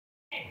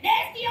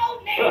Nasty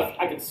old Nancy.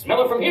 I can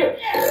smell it from here.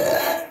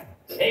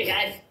 Hey,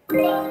 guys.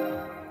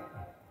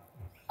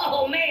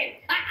 Oh, man.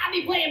 I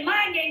be playing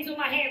mind games with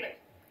my handlers.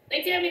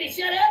 They tell me to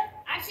shut up,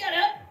 I shut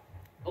up.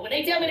 But when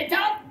they tell me to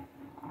talk,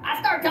 I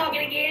start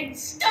talking again.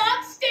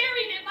 Stop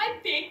staring at my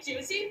big,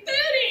 juicy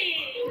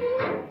booty!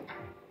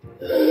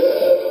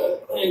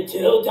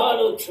 Until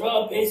Donald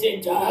Trump is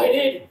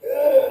indicted,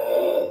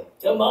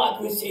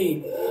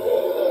 democracy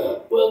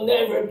will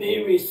never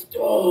be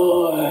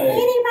restored.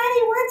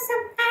 Anybody want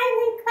some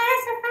highly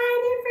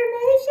classified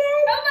information?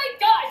 Oh my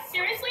gosh,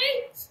 seriously?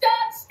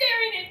 Stop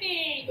staring at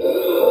me!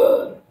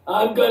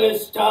 I'm gonna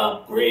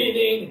stop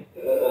breathing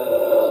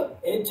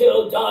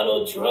until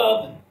Donald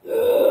Trump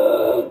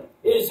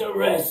is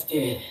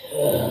arrested.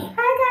 I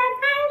got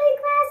highly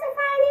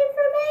classified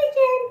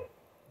information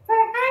for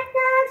hot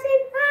dogs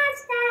and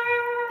pasta.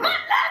 My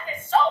life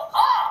is so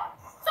hard.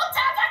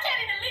 Sometimes I can't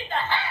even leave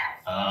the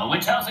house.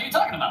 Which house are you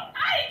talking about?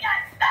 I ain't got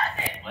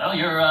nothing. Well,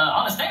 you're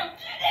on the stand.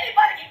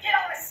 Anybody can get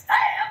on the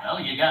stamp. Well,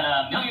 you got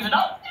millions of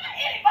dollars.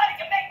 Anybody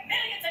can make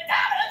millions of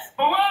dollars.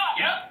 For what?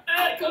 Yep.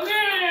 Come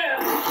here!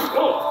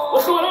 Oh,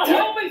 what's going on here?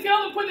 Tell me,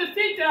 tell him to put the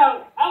seat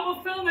down. I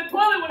will fill in the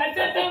toilet when I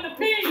sit down to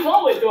pee. He's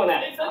always doing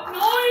that. It's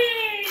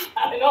annoying!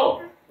 I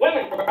know.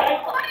 Women, right?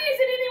 Why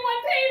isn't anyone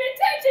paying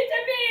attention to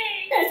me?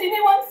 Has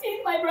anyone seen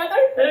my brother?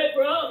 Hey,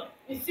 bro,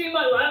 you see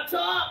my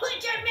laptop?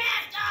 Put your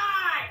mask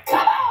on.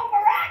 Come on,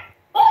 Barack.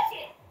 Push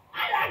it.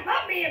 I like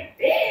my man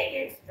big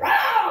and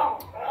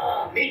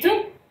strong. Me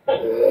too.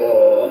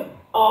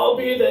 I'll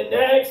be the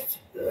next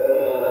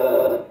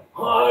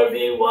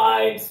Harvey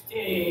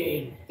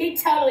Weinstein. He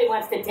totally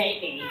wants to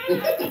date me.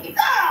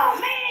 Oh,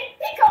 man.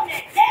 Here come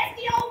that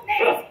nasty old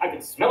Nancy. I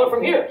can smell it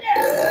from here.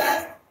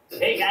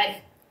 Hey, guys.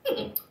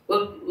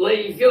 What are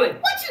you doing?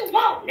 What you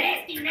want,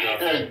 nasty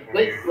Nancy?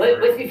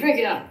 What's you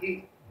drinking on?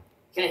 Can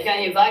I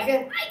shine your vodka? I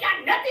ain't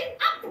got nothing.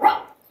 I'm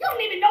broke. You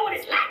don't even know what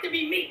it's like to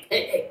be me.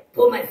 Hey,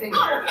 pull my finger.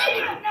 Oh,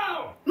 hell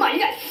no. Come on, you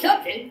got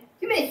something.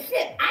 Give me a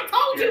sip. I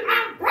told you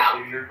I'm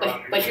broke.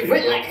 But you've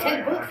written like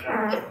 10 books.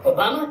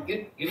 Obama,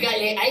 you got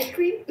any ice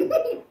cream?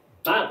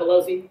 Bye,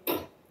 Pelosi.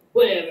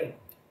 Whatever.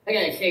 I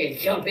gotta take a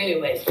jump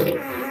anyways. I forgot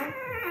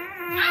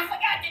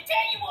to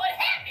tell you what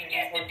happened.